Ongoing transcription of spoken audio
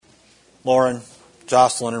Lauren,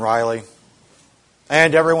 Jocelyn, and Riley,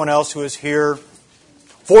 and everyone else who is here,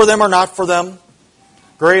 for them or not for them.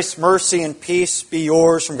 Grace, mercy, and peace be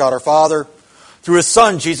yours from God our Father, through His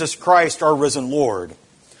Son, Jesus Christ, our risen Lord.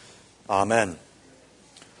 Amen.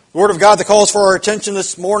 The Word of God that calls for our attention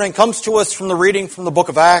this morning comes to us from the reading from the book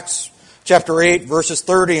of Acts, chapter 8, verses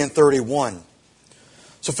 30 and 31.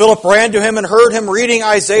 So Philip ran to him and heard him reading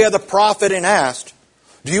Isaiah the prophet and asked,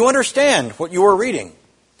 "Do you understand what you are reading?"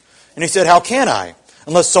 And he said, "How can I,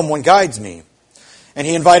 unless someone guides me?" And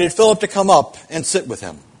he invited Philip to come up and sit with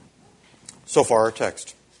him. So far our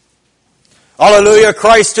text. Hallelujah,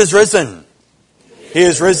 Christ is risen. He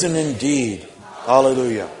is risen indeed.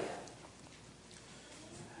 Hallelujah.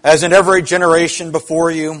 As in every generation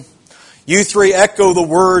before you, you three echo the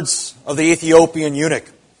words of the Ethiopian eunuch.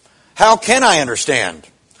 How can I understand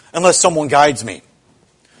unless someone guides me?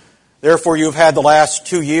 Therefore, you've had the last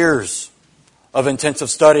 2 years of intensive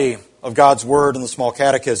study of God's Word in the Small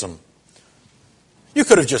Catechism. You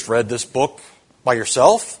could have just read this book by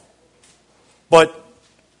yourself, but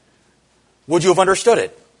would you have understood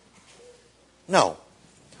it? No.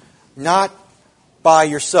 Not by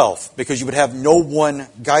yourself, because you would have no one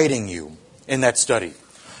guiding you in that study.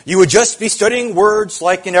 You would just be studying words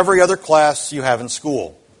like in every other class you have in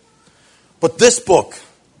school. But this book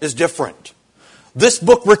is different. This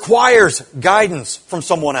book requires guidance from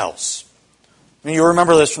someone else. And you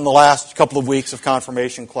remember this from the last couple of weeks of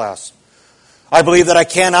confirmation class. I believe that I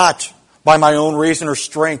cannot, by my own reason or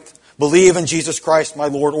strength, believe in Jesus Christ my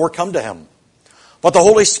Lord or come to Him. But the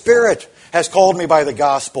Holy Spirit has called me by the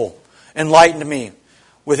gospel, enlightened me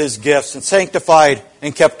with His gifts, and sanctified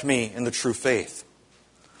and kept me in the true faith.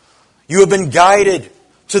 You have been guided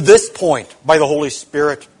to this point by the Holy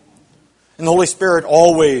Spirit. And the Holy Spirit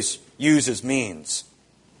always uses means.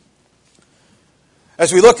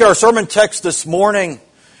 As we look at our sermon text this morning,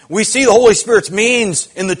 we see the Holy Spirit's means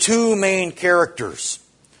in the two main characters.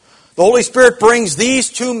 The Holy Spirit brings these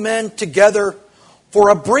two men together for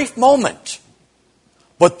a brief moment.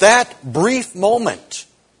 But that brief moment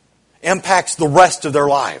impacts the rest of their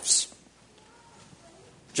lives.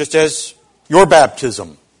 Just as your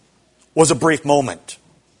baptism was a brief moment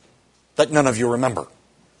that none of you remember.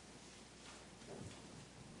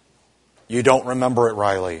 You don't remember it,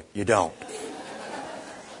 Riley. You don't.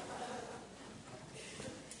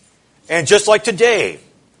 And just like today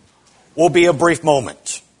will be a brief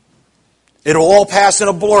moment. It'll all pass in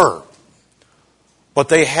a blur. But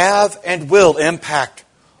they have and will impact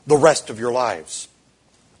the rest of your lives.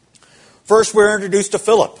 First, we're introduced to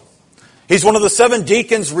Philip. He's one of the 7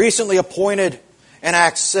 deacons recently appointed in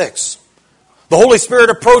Acts 6. The Holy Spirit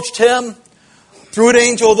approached him through an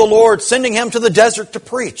angel of the Lord, sending him to the desert to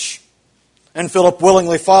preach. And Philip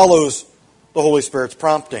willingly follows the Holy Spirit's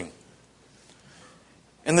prompting.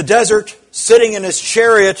 In the desert, sitting in his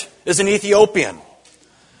chariot, is an Ethiopian,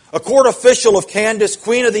 a court official of Candace,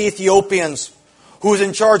 queen of the Ethiopians, who is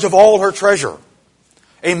in charge of all her treasure,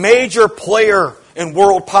 a major player in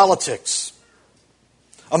world politics,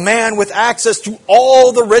 a man with access to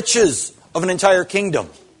all the riches of an entire kingdom.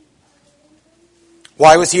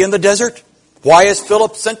 Why was he in the desert? Why is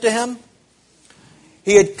Philip sent to him?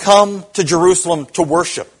 He had come to Jerusalem to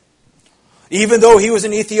worship. Even though he was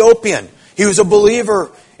an Ethiopian, he was a believer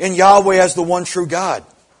in Yahweh as the one true God.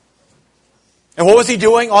 And what was he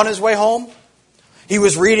doing on his way home? He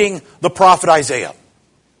was reading the prophet Isaiah.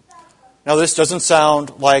 Now this doesn't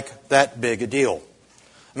sound like that big a deal.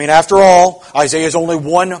 I mean, after all, Isaiah is only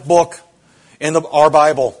one book in our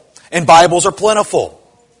Bible. And Bibles are plentiful.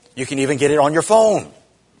 You can even get it on your phone.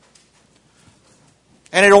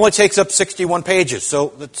 And it only takes up 61 pages,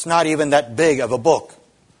 so it's not even that big of a book.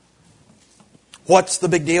 What's the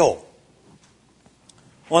big deal?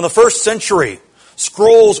 Well, in the first century,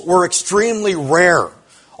 scrolls were extremely rare,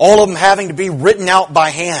 all of them having to be written out by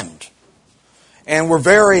hand, and were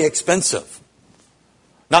very expensive.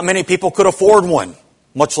 Not many people could afford one,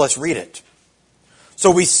 much less read it.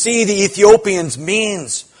 So we see the Ethiopian's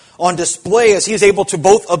means on display as he is able to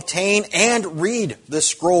both obtain and read this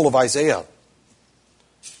scroll of Isaiah.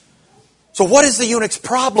 So what is the eunuch's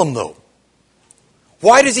problem, though?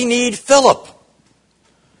 Why does he need Philip?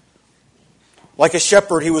 Like a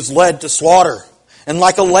shepherd, he was led to slaughter, and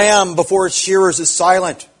like a lamb before its shearers is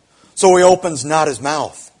silent, so he opens not his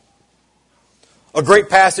mouth. A great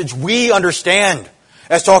passage we understand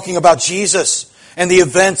as talking about Jesus and the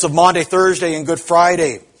events of Maundy, Thursday, and Good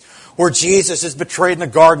Friday, where Jesus is betrayed in the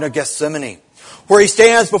Garden of Gethsemane, where he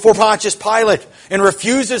stands before Pontius Pilate and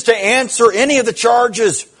refuses to answer any of the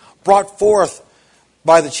charges brought forth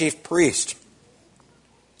by the chief priest.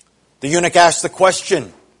 The eunuch asks the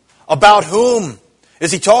question, about whom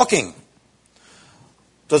is he talking?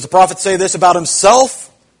 Does the prophet say this about himself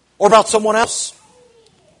or about someone else?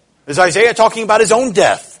 Is Isaiah talking about his own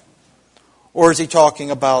death? Or is he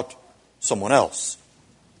talking about someone else?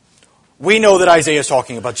 We know that Isaiah is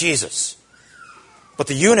talking about Jesus. But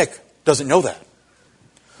the eunuch doesn't know that.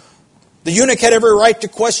 The eunuch had every right to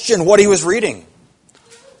question what he was reading.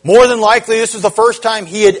 More than likely, this was the first time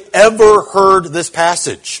he had ever heard this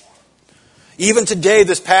passage. Even today,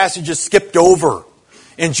 this passage is skipped over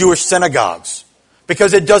in Jewish synagogues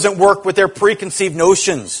because it doesn't work with their preconceived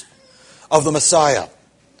notions of the Messiah.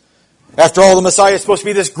 After all, the Messiah is supposed to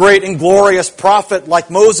be this great and glorious prophet like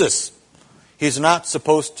Moses. He's not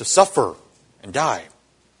supposed to suffer and die.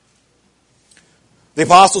 The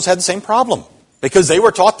apostles had the same problem because they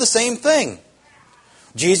were taught the same thing.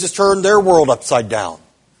 Jesus turned their world upside down.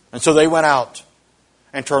 And so they went out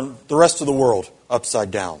and turned the rest of the world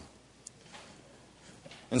upside down.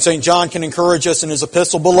 And St. John can encourage us in his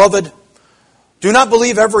epistle, "Beloved, do not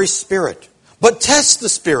believe every spirit, but test the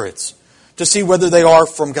spirits to see whether they are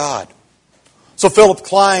from God." So Philip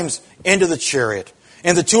climbs into the chariot,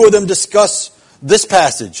 and the two of them discuss this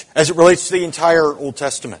passage as it relates to the entire Old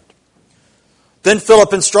Testament. Then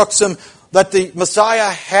Philip instructs him that the Messiah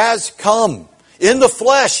has come in the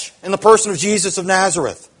flesh in the person of Jesus of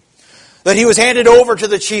Nazareth. That he was handed over to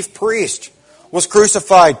the chief priest, was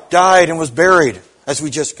crucified, died, and was buried, as we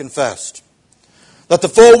just confessed. That the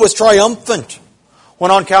foe was triumphant when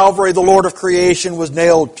on Calvary the Lord of creation was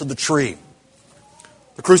nailed to the tree.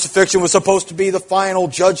 The crucifixion was supposed to be the final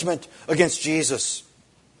judgment against Jesus.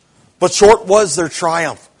 But short was their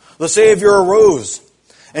triumph. The Savior arose,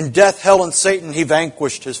 and death, hell, and Satan, he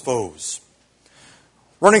vanquished his foes.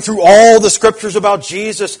 Running through all the scriptures about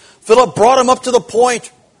Jesus, Philip brought him up to the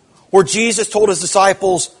point where Jesus told his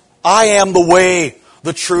disciples, "I am the way,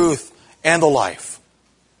 the truth, and the life.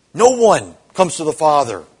 No one comes to the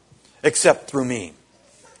Father except through me."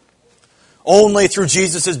 Only through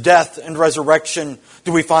Jesus' death and resurrection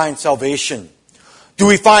do we find salvation. Do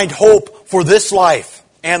we find hope for this life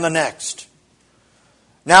and the next.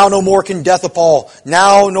 Now no more can death appall.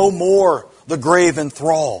 Now no more the grave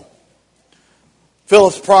enthrall.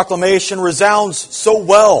 Philip's proclamation resounds so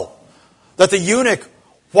well that the eunuch,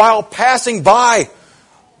 while passing by,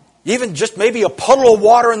 even just maybe a puddle of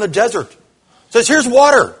water in the desert, says, "Here's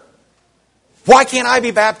water. Why can't I be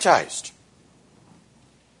baptized?"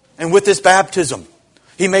 And with this baptism,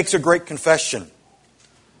 he makes a great confession.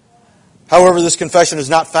 However, this confession is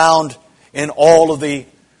not found in all of the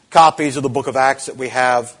copies of the book of Acts that we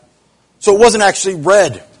have. So it wasn't actually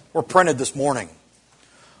read or printed this morning.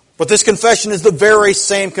 But this confession is the very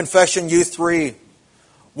same confession you three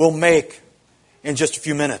will make in just a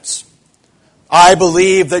few minutes. I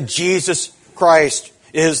believe that Jesus Christ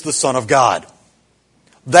is the Son of God.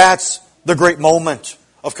 That's the great moment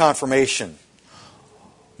of confirmation.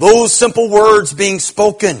 Those simple words being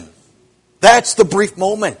spoken, that's the brief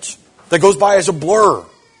moment that goes by as a blur,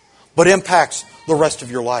 but impacts the rest of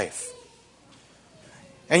your life.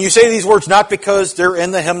 And you say these words not because they're in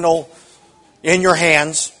the hymnal in your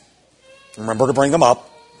hands. Remember to bring them up.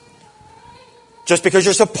 Just because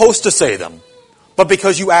you're supposed to say them, but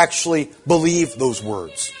because you actually believe those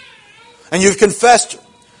words. And you've confessed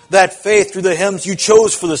that faith through the hymns you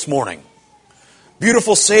chose for this morning.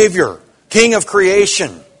 Beautiful Savior, King of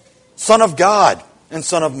creation, Son of God, and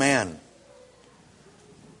Son of man.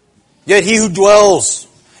 Yet He who dwells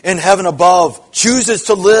in heaven above chooses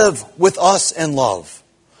to live with us in love,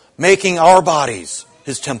 making our bodies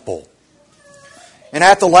His temple. And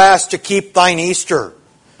at the last to keep thine Easter,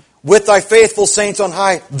 with thy faithful saints on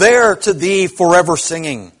high, there to thee forever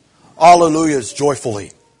singing, Alleluias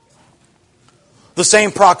joyfully. The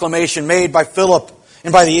same proclamation made by Philip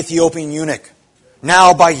and by the Ethiopian eunuch,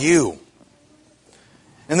 now by you.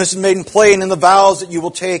 And this is made plain in the vows that you will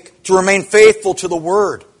take to remain faithful to the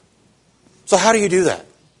Word. So how do you do that?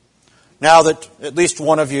 Now that at least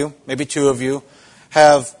one of you, maybe two of you,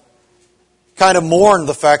 have kind of mourned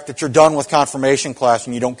the fact that you're done with confirmation class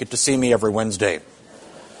and you don't get to see me every Wednesday.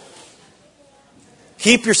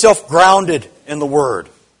 Keep yourself grounded in the Word,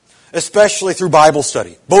 especially through Bible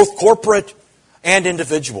study, both corporate and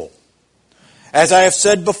individual. As I have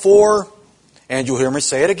said before, and you'll hear me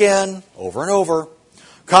say it again over and over,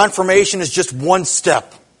 confirmation is just one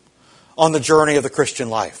step on the journey of the Christian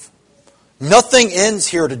life. Nothing ends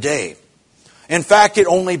here today. In fact, it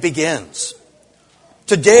only begins.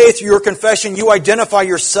 Today, through your confession, you identify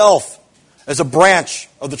yourself as a branch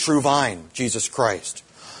of the true vine, Jesus Christ.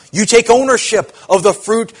 You take ownership of the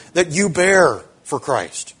fruit that you bear for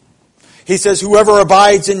Christ. He says, whoever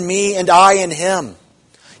abides in me and I in him,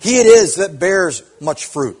 he it is that bears much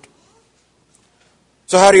fruit.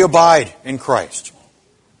 So how do you abide in Christ?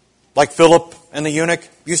 Like Philip and the eunuch,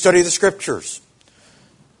 you study the Scriptures.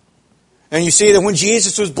 And you see that when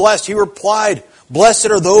Jesus was blessed, He replied, "Blessed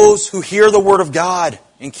are those who hear the Word of God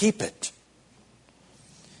and keep it."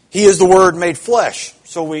 He is the Word made flesh,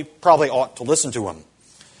 so we probably ought to listen to Him.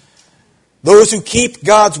 Those who keep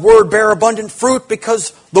God's Word bear abundant fruit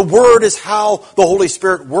because the Word is how the Holy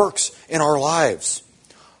Spirit works in our lives,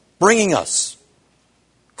 bringing us,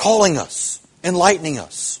 calling us, enlightening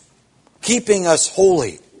us, keeping us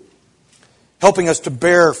holy, helping us to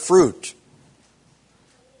bear fruit.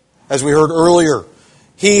 As we heard earlier,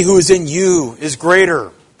 He who is in you is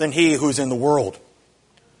greater than he who is in the world.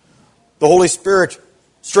 The Holy Spirit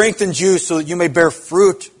strengthens you so that you may bear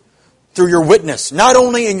fruit through your witness, not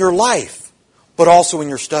only in your life, but also in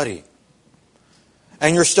your study.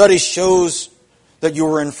 And your study shows that you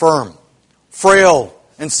are infirm, frail,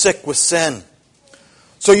 and sick with sin.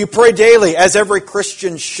 So you pray daily, as every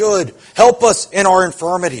Christian should. Help us in our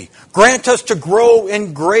infirmity. Grant us to grow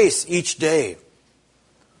in grace each day.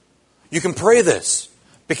 You can pray this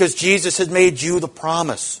because Jesus has made you the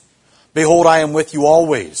promise. Behold, I am with you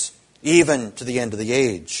always, even to the end of the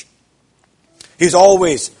age. He's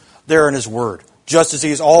always there in His Word, just as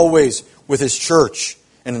He is always with His church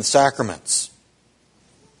and in the sacraments.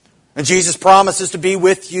 And Jesus promises to be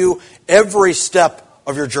with you every step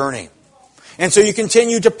of your journey. And so you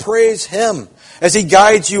continue to praise Him as He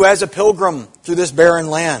guides you as a pilgrim through this barren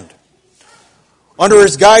land. Under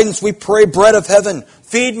His guidance, we pray, "Bread of heaven,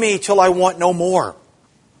 feed me till I want no more."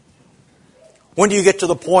 When do you get to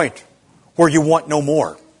the point where you want no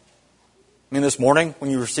more? I mean, this morning when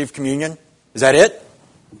you received communion, is that it?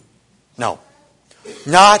 No.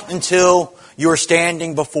 Not until you are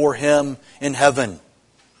standing before Him in heaven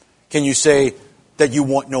can you say that you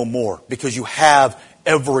want no more, because you have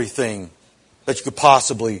everything that you could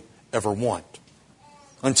possibly ever want.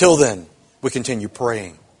 Until then, we continue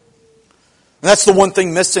praying. And that's the one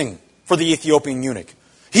thing missing for the Ethiopian eunuch.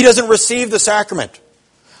 He doesn't receive the sacrament,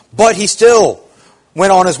 but he still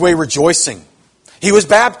went on his way rejoicing. He was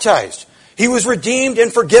baptized. He was redeemed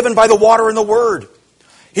and forgiven by the water and the Word.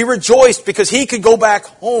 He rejoiced because he could go back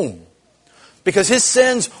home, because his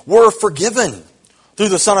sins were forgiven through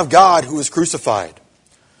the Son of God who was crucified.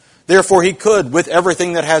 Therefore he could, with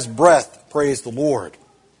everything that has breath, praise the Lord.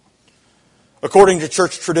 According to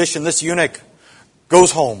church tradition, this eunuch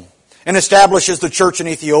goes home and establishes the church in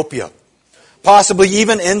Ethiopia, possibly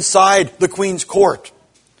even inside the queen's court.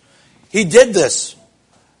 He did this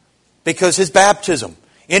because his baptism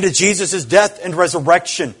into Jesus' death and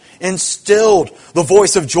resurrection instilled the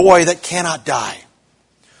voice of joy that cannot die.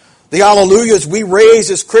 The Alleluias we raise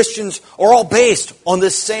as Christians are all based on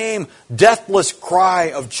this same deathless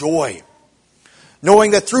cry of joy,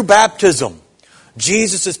 knowing that through baptism,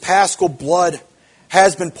 Jesus' paschal blood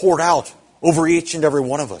has been poured out over each and every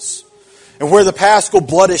one of us. And where the paschal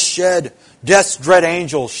blood is shed, death's dread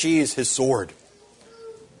angel sheathes his sword.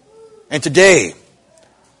 And today,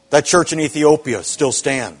 that church in Ethiopia still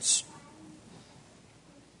stands.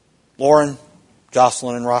 Lauren,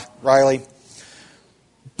 Jocelyn, and Riley,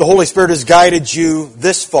 the Holy Spirit has guided you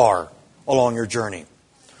this far along your journey.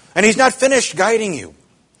 And He's not finished guiding you.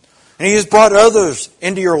 And He has brought others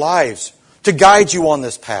into your lives to guide you on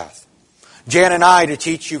this path. Jan and I to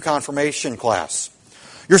teach you confirmation class.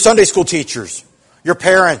 Your Sunday school teachers, your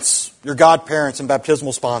parents, your godparents and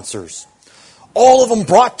baptismal sponsors. All of them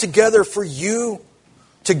brought together for you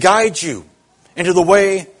to guide you into the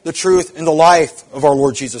way, the truth, and the life of our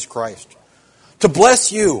Lord Jesus Christ. To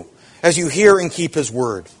bless you as you hear and keep His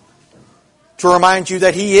Word. To remind you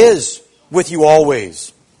that He is with you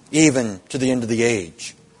always, even to the end of the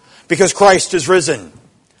age. Because Christ is risen.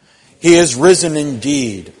 He is risen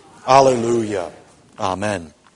indeed. Alleluia. Amen.